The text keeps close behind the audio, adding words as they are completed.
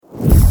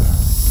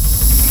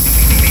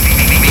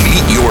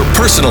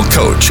personal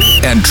coach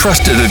and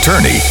trusted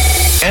attorney,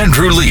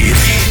 Andrew Lease,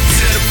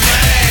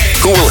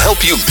 who will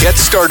help you get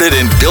started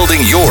in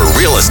building your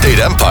real estate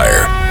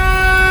empire.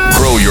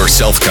 Grow your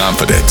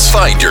self-confidence,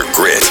 find your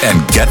grit,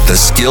 and get the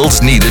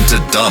skills needed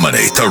to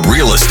dominate the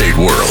real estate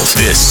world.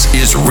 This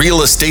is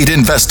Real Estate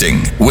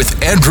Investing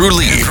with Andrew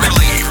Lease.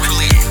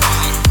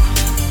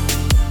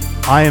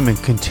 I am in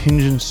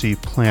contingency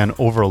plan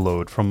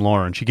overload from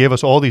Lauren. She gave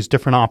us all these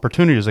different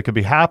opportunities that could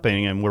be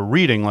happening, and we're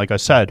reading, like I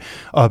said,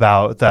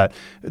 about that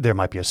there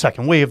might be a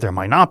second wave, there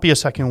might not be a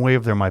second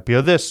wave, there might be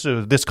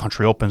this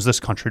country opens, this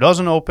country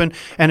doesn't open.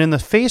 And in the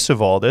face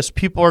of all this,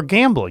 people are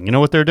gambling. You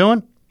know what they're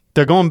doing?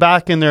 They're going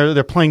back and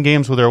they're playing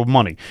games with their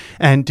money.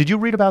 And did you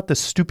read about this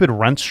stupid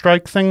rent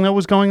strike thing that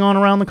was going on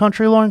around the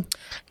country, Lauren?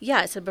 Yeah,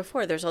 I said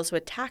before, there's also a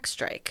tax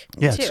strike,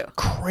 too. It's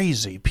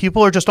crazy.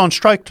 People are just on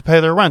strike to pay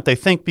their rent. They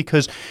think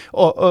because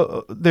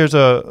there's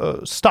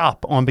a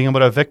stop on being able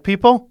to evict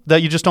people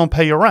that you just don't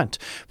pay your rent.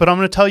 But I'm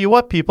going to tell you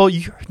what, people,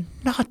 you're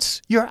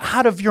nuts. You're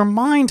out of your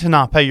mind to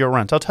not pay your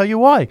rent. I'll tell you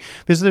why.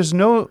 Because there's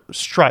no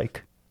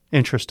strike,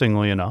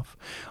 interestingly enough,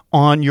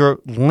 on your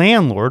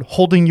landlord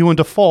holding you in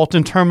default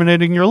and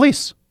terminating your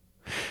lease.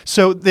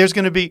 So there's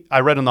going to be, I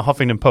read in the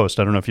Huffington Post,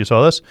 I don't know if you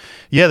saw this.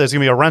 Yeah, there's going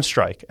to be a rent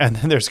strike. And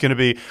then there's going to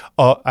be,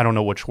 I don't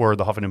know which word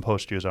the Huffington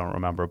Post used, I don't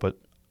remember, but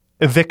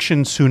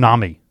eviction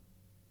tsunami.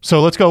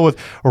 So let's go with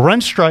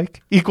rent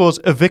strike equals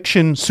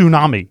eviction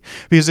tsunami.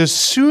 Because as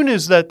soon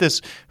as that this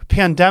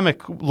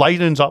pandemic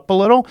lightens up a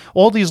little,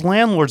 all these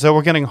landlords that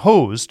were getting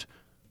hosed,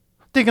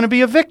 they're going to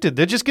be evicted.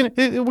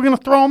 We're going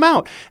to throw them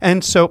out.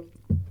 And so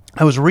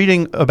I was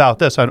reading about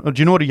this. Do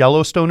you know what a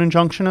Yellowstone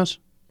injunction is?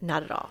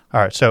 Not at all. All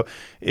right. So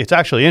it's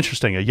actually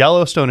interesting. A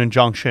Yellowstone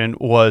injunction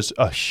was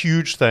a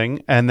huge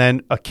thing. And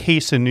then a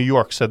case in New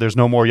York said there's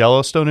no more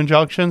Yellowstone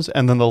injunctions.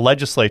 And then the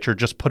legislature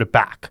just put it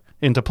back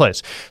into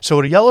place. So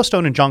what a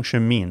Yellowstone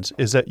injunction means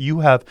is that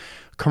you have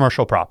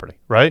commercial property,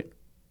 right?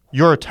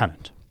 You're a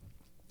tenant.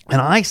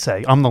 And I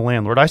say, I'm the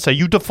landlord. I say,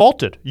 you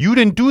defaulted. You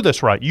didn't do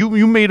this right.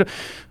 You made it.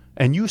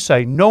 And you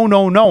say,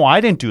 no,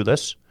 I didn't do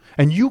this.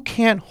 And you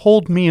can't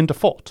hold me in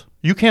default.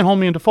 You can't hold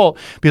me in default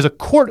because a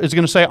court is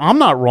going to say, I'm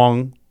not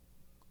wrong.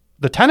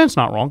 The tenant's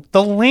not wrong.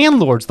 The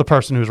landlord's the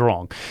person who's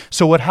wrong.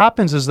 So what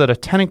happens is that a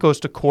tenant goes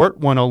to court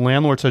when a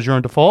landlord says you're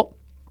in default.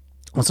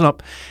 Listen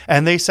up.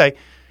 And they say,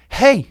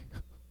 hey,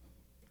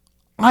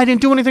 I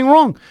didn't do anything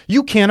wrong.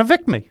 You can't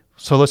evict me.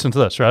 So listen to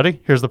this.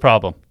 Ready? Here's the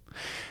problem.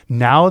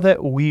 Now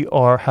that we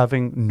are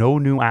having no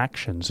new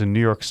actions in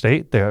New York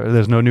State,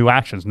 there's no new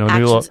actions, no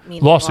new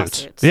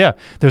lawsuits. Yeah,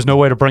 there's no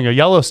way to bring a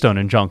Yellowstone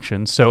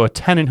injunction. So a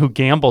tenant who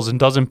gambles and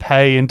doesn't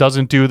pay and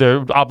doesn't do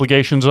their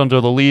obligations under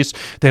the lease,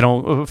 they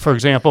don't, for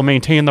example,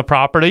 maintain the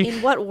property.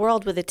 In what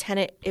world would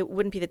it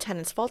wouldn't be the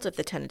tenant's fault if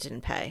the tenant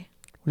didn't pay?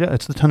 Yeah,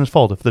 it's the tenant's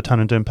fault if the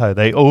tenant didn't pay.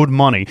 They owed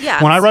money.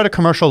 Yes. When I write a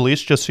commercial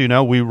lease, just so you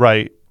know,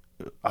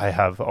 I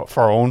have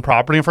for our own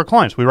property and for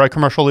clients. We write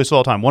commercial leases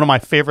all the time. One of my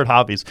favorite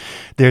hobbies.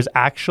 There's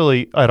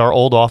actually, at our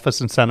old office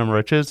in St.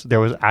 Riches,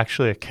 there was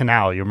actually a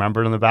canal. You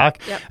remember it in the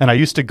back? Yep. And I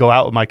used to go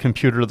out with my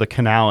computer to the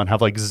canal and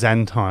have like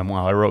Zen time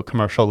while I wrote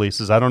commercial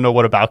leases. I don't know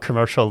what about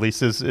commercial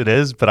leases it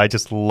is, but I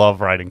just love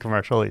writing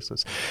commercial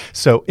leases.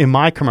 So in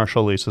my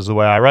commercial leases, the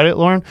way I write it,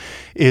 Lauren,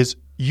 is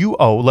you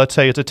owe, let's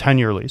say it's a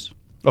 10-year lease,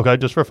 okay,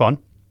 just for fun.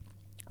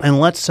 And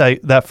let's say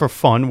that for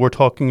fun, we're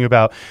talking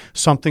about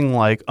something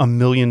like $1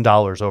 million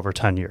over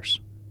 10 years.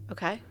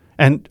 Okay.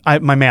 And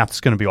my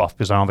math's going to be off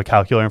because I don't have a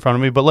calculator in front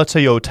of me. But let's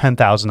say you owe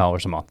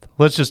 $10,000 a month.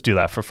 Let's just do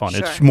that for fun.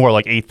 Sure. It's more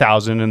like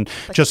 $8,000, and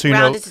just so you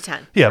know, round it to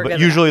 10. Yeah,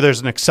 but usually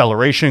there's an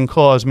acceleration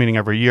clause, meaning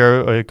every year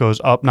it goes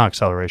up. Not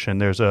acceleration.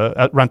 There's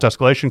a rent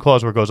escalation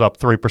clause where it goes up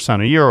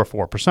 3% a year or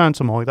 4%,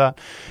 something like that.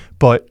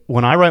 But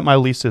when I write my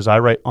leases, I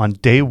write on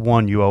day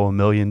one you owe $1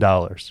 million,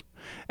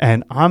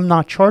 and I'm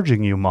not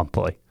charging you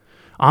monthly.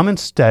 I'm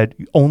instead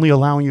only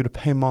allowing you to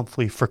pay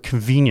monthly for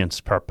convenience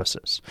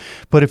purposes.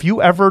 But if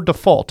you ever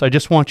default, I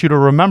just want you to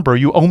remember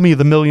you owe me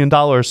the $1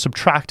 million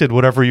subtracted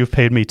whatever you've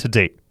paid me to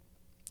date.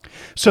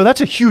 So that's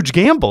a huge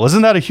gamble.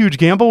 Isn't that a huge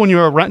gamble when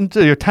you're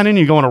a tenant and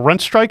you go on a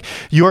rent strike?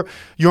 You're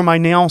my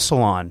nail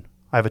salon.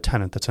 I have a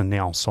tenant that's a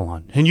nail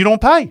salon and you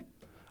don't pay.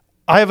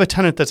 I have a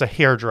tenant that's a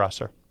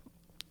hairdresser.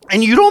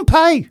 And you don't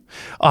pay.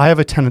 I have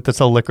a tenant that's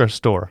a liquor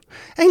store.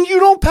 And you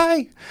don't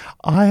pay.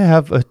 I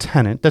have a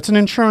tenant that's an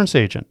insurance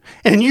agent.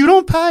 And you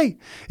don't pay.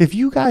 If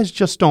you guys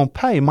just don't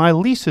pay, my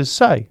leases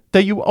say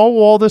that you owe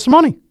all this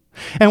money.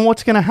 And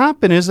what's going to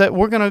happen is that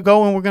we're going to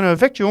go and we're going to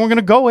evict you and we're going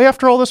to go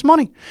after all this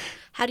money.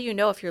 How do you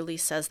know if your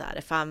lease says that?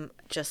 If I'm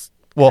just...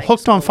 Well,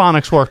 hooked on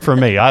phonics work for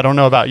me. I don't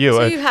know about you.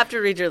 So you have to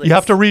read your lease. You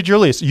have to read your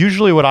lease.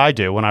 Usually what I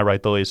do when I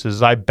write the lease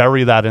is I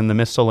bury that in the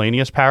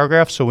miscellaneous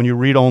paragraph. So when you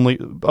read only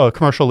a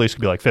commercial lease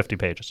could be like 50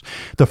 pages.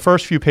 The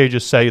first few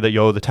pages say that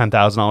you owe the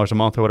 $10,000 a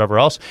month or whatever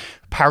else.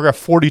 paragraph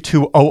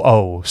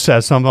 4200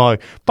 says something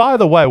like, by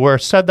the way, where it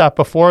said that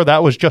before,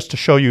 that was just to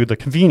show you the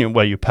convenient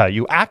way you pay.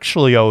 You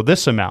actually owe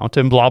this amount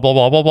and blah, blah,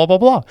 blah, blah, blah, blah,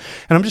 blah.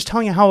 And I'm just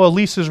telling you how a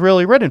lease is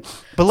really written.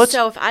 But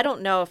So if I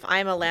don't know, if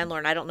I'm a landlord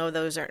and I don't know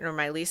those are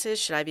my leases,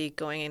 should I be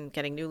going and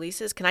getting new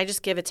leases? Can I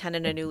just give a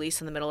tenant a new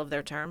lease in the middle of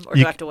their term, or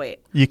do I have to wait?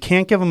 You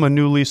can't give them a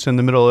new lease in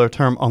the middle of their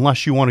term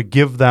unless you want to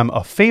give them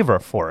a favor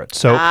for it.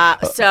 So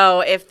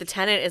if the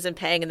tenant isn't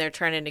paying and they're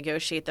trying to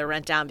negotiate their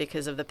rent down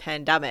because of the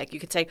pandemic, you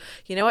could say,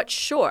 you know what,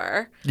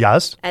 sure.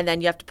 Yes. And then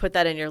you have to put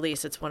that in your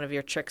lease. It's one of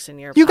your tricks in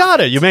your You got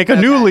it. You make a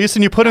new lease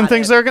and you put in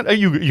things that that are going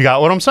to, you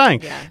got what I'm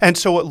saying. Yeah. And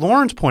so what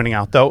Lauren's pointing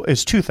out, though,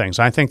 is two things.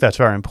 I think that's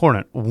very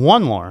important.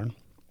 One, Lauren,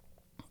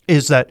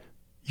 is that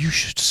you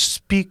should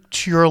speak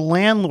to your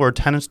landlord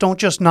tenants. Don't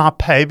just not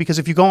pay, because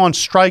if you go on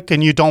strike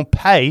and you don't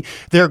pay,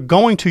 they're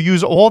going to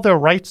use all their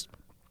rights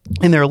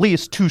in their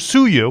lease to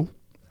sue you,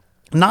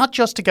 not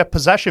just to get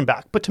possession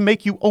back, but to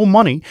make you owe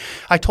money.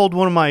 I told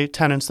one of my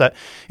tenants that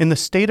in the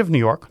state of New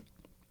York,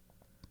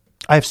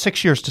 I have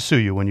 6 years to sue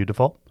you when you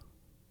default.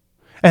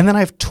 And then I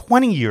have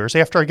 20 years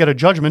after I get a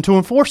judgment to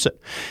enforce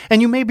it.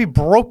 And you may be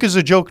broke as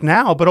a joke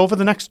now, but over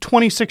the next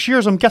 26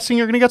 years, I'm guessing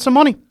you're going to get some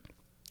money.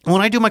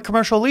 When I do my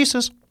commercial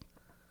leases,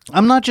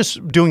 I'm not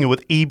just doing it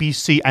with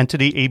ABC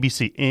entity,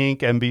 ABC Inc.,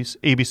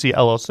 ABC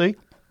LLC.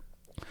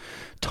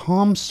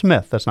 Tom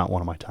Smith, that's not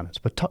one of my tenants,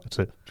 but it's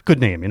a good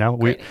name, you know.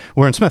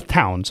 We're in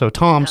Smithtown, so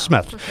Tom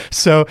Smith.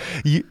 So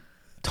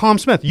Tom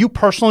Smith, you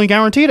personally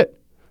guaranteed it.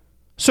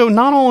 So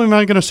not only am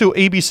I going to sue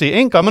ABC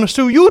Inc., I'm going to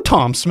sue you,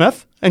 Tom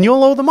Smith, and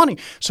you'll owe the money.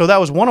 So that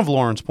was one of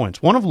Lauren's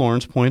points. One of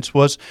Lauren's points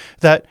was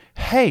that,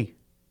 hey,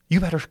 you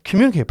better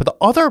communicate. But the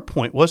other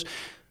point was,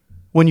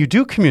 when you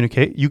do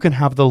communicate, you can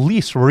have the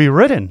lease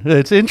rewritten.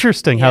 It's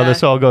interesting how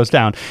this all goes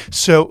down.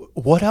 So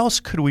what else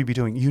could we be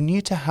doing? You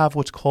need to have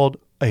what's called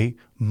a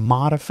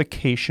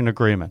modification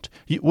agreement,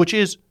 which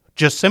is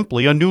just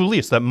simply a new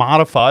lease that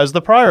modifies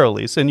the prior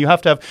lease. And you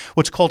have to have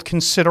what's called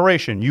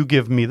consideration. You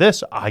give me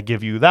this, I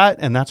give you that,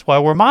 and that's why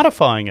we're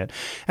modifying it.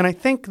 And I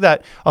think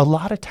that a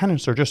lot of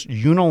tenants are just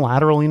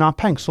unilaterally not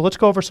paying. So let's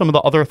go over some of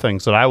the other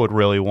things that I would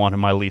really want in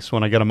my lease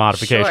when I get a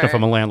modification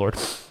from a landlord.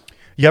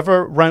 You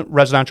ever rent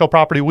residential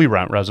property? We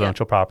rent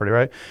residential property,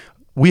 right?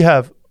 We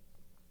have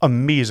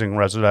amazing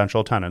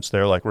residential tenants.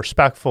 They're like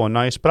respectful and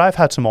nice, but I've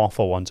had some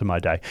awful ones in my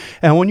day.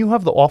 And when you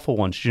have the awful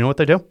ones, do you know what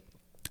they do?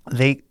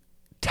 They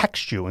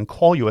text you and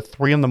call you at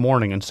 3 a.m.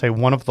 and say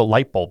one of the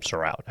light bulbs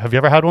are out. Have you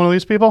ever had one of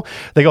these people?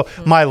 They go,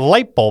 my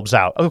light bulb's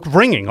out,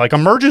 ringing, like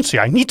emergency.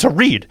 I need to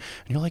read.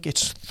 And you're like,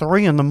 it's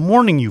 3 a.m,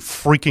 you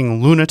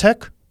freaking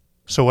lunatic.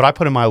 So what I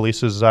put in my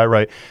leases is I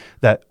write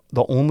that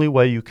the only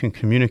way you can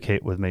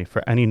communicate with me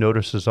for any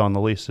notices on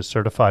the lease is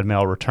certified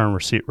mail return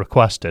receipt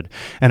requested.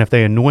 And if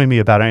they annoy me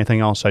about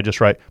anything else, I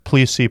just write,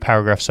 please see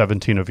paragraph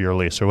 17 of your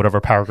lease, or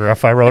whatever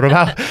paragraph I wrote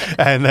about.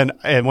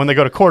 And when they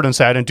go to court and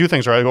say I didn't do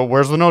things right, I go,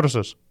 where's the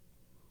notices?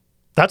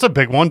 That's a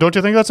big one. Don't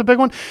you think that's a big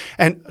one?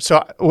 And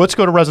so let's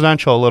go to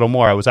residential a little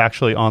more. I was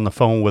actually on the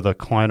phone with a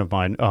client of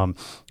mine.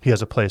 He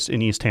has a place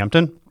in East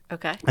Hampton.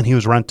 Okay. And he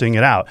was renting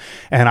it out.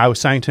 And I was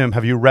saying to him,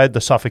 have you read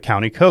the Suffolk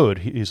County Code?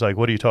 He's like,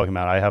 what are you talking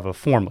about? I have a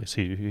form lease.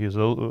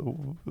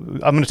 I'm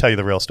going to tell you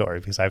the real story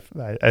because I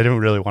didn't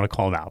really want to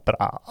call him out. But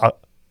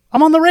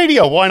I'm on the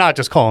radio. Why not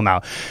just call him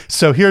out?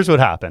 So here's what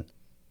happened.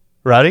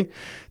 Ready?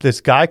 This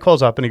guy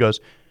calls up and he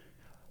goes,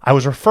 I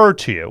was referred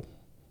to you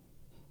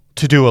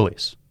to do a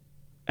lease.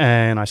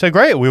 And I said,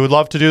 great, we would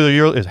love to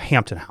do it's a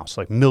Hampton house,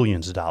 like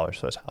millions of dollars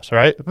for this house,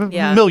 right?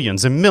 Yeah.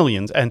 Millions and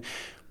millions. And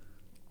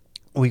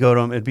we go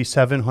to him, it'd be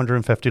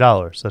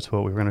 $750. That's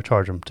what we were going to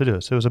charge him to do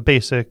this. It was a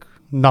basic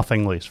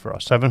nothing lease for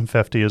us.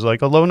 $750 is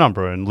like a low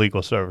number in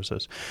legal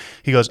services.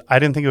 He goes, I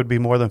didn't think it would be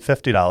more than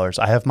 $50.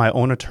 I have my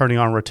own attorney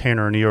on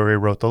retainer, and he already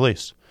wrote the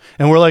lease.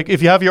 And we're like,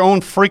 if you have your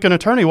own freaking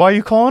attorney, why are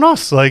you calling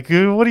us? Like,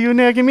 what are you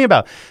nagging me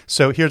about?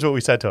 So here's what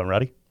we said to him.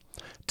 Ready?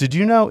 Did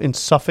you know in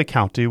Suffolk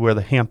County, where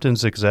the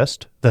Hamptons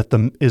exist, that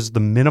is the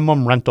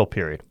minimum rental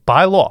period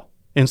by law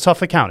in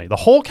Suffolk County? The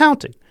whole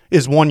county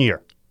is 1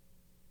 year.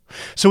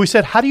 So we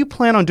said, how do you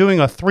plan on doing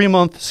a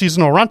 3-month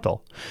seasonal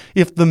rental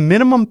if the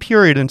minimum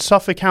period in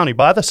Suffolk County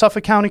by the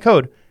Suffolk County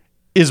Code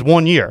is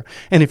 1 year?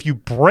 And if you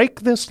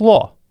break this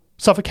law,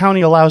 Suffolk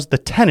County allows the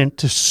tenant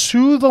to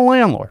sue the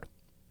landlord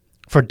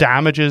for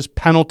damages,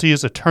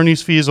 penalties,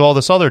 attorney's fees, all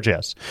this other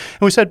jazz.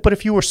 And we said, but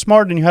if you were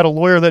smart and you had a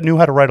lawyer that knew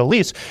how to write a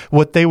lease,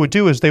 what they would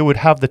do is they would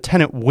have the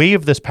tenant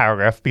waive this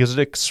paragraph because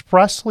it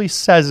expressly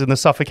says in the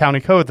Suffolk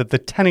County Code that the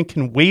tenant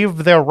can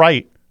waive their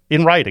right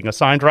in writing,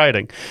 assigned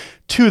writing,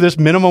 to this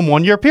minimum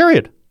 1 year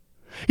period.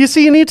 You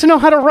see, you need to know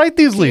how to write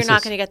these leases. You're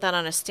not going to get that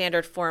on a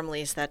standard form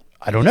lease that...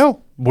 I don't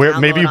know.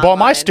 Maybe you bought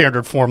my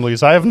standard form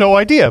lease. I have no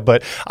idea,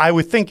 but I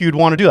would think you'd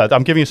want to do that.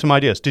 I'm giving you some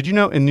ideas. Did you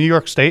know in New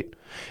York State,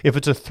 if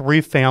it's a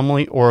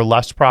 3-family or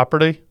less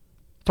property,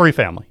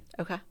 3-family.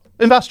 Okay.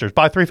 Investors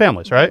buy 3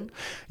 families, right?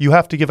 You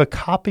have to give a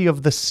copy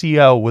of the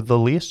CO with the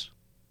lease,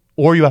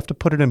 or you have to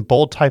put it in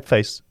bold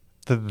typeface,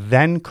 the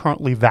then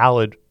currently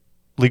valid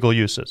legal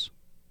uses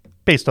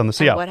based on the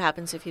CO. And what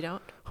happens if you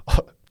don't?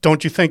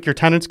 Don't you think your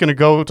tenant's going to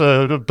go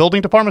to the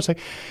building department and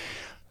say,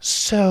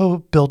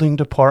 So, building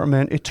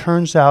department, it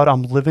turns out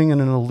I'm living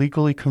in an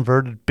illegally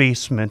converted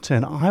basement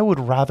and I would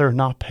rather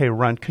not pay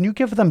rent. Can you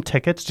give them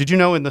tickets? Did you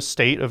know in the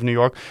state of New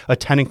York, a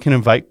tenant can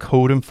invite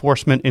code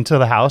enforcement into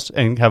the house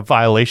and have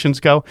violations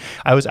go?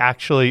 I was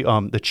actually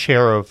the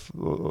chair of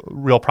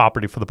real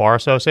property for the Bar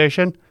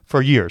Association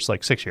for years,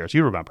 like 6 years.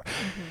 You remember.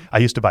 Mm-hmm. I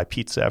used to buy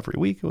pizza every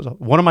week. It was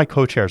one of my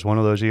co-chairs one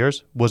of those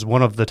years was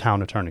one of the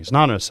town attorneys,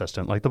 not an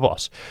assistant like the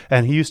boss.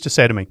 And he used to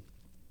say to me,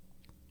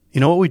 you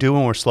know what we do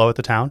when we're slow at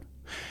the town?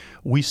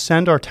 We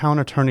send our town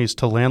attorneys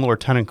to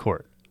landlord-tenant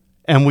court,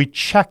 and we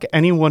check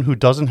anyone who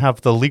doesn't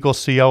have the legal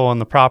CO on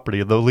the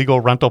property, the legal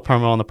rental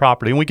permit on the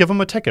property, and we give them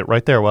a ticket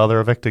right there while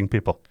they're evicting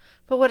people.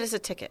 But what is a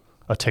ticket?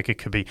 A ticket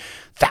could be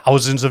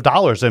thousands of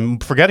dollars,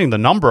 and forgetting the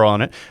number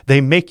on it,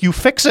 they make you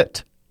fix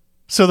it.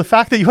 So the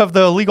fact that you have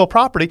the illegal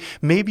property,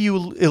 maybe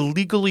you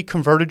illegally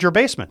converted your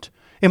basement.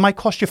 It might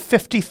cost you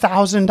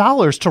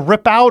 $50,000 to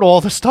rip out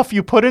all the stuff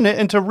you put in it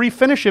and to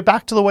refinish it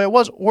back to the way it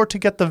was, or to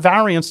get the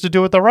variance to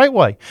do it the right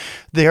way.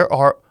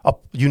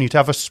 You need to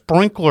have a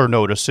sprinkler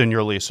notice in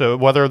your lease, so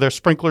whether they're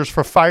sprinklers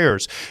for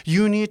fires.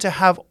 You need to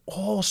have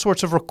all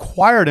sorts of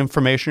required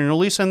information in your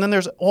lease, and then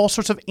there's all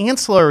sorts of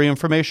ancillary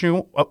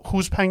information.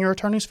 Who's paying your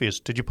attorney's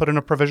fees? Did you put in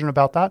a provision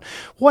about that?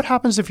 What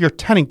happens if your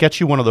tenant gets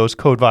you one of those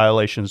code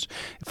violations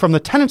from the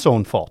tenant's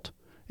own fault?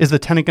 Is the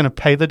tenant going to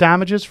pay the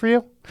damages for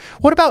you?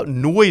 What about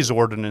noise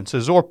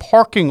ordinances or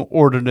parking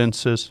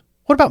ordinances?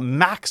 What about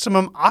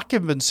maximum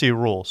occupancy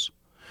rules?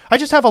 I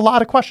just have a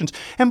lot of questions.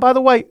 And by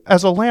the way,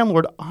 as a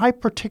landlord, I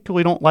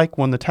particularly don't like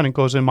when the tenant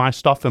goes in my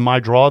stuff in my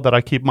drawer that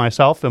I keep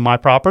myself in my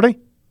property.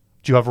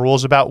 Do you have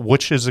rules about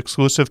which is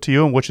exclusive to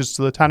you and which is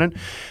to the tenant?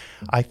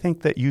 I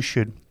think that you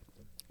should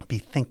be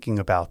thinking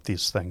about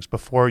these things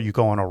before you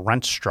go on a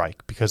rent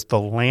strike, because the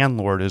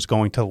landlord is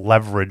going to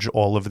leverage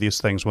all of these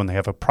things when they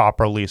have a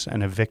proper lease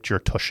and evict your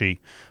tushy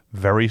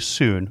very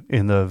soon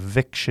in the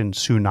eviction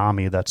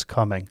tsunami that's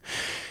coming.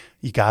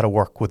 You got to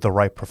work with the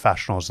right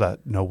professionals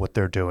that know what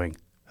they're doing.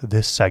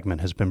 This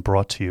segment has been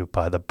brought to you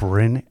by the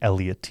Bryn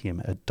Elliott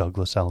team at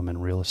Douglas Elliman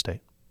Real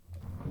Estate.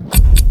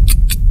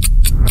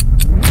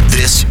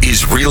 This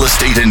is Real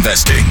Estate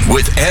Investing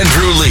with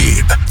Andrew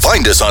Lieb.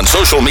 Find us on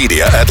social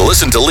media at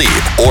Listen to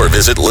Lieb or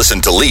visit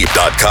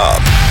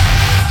listentoleeb.com.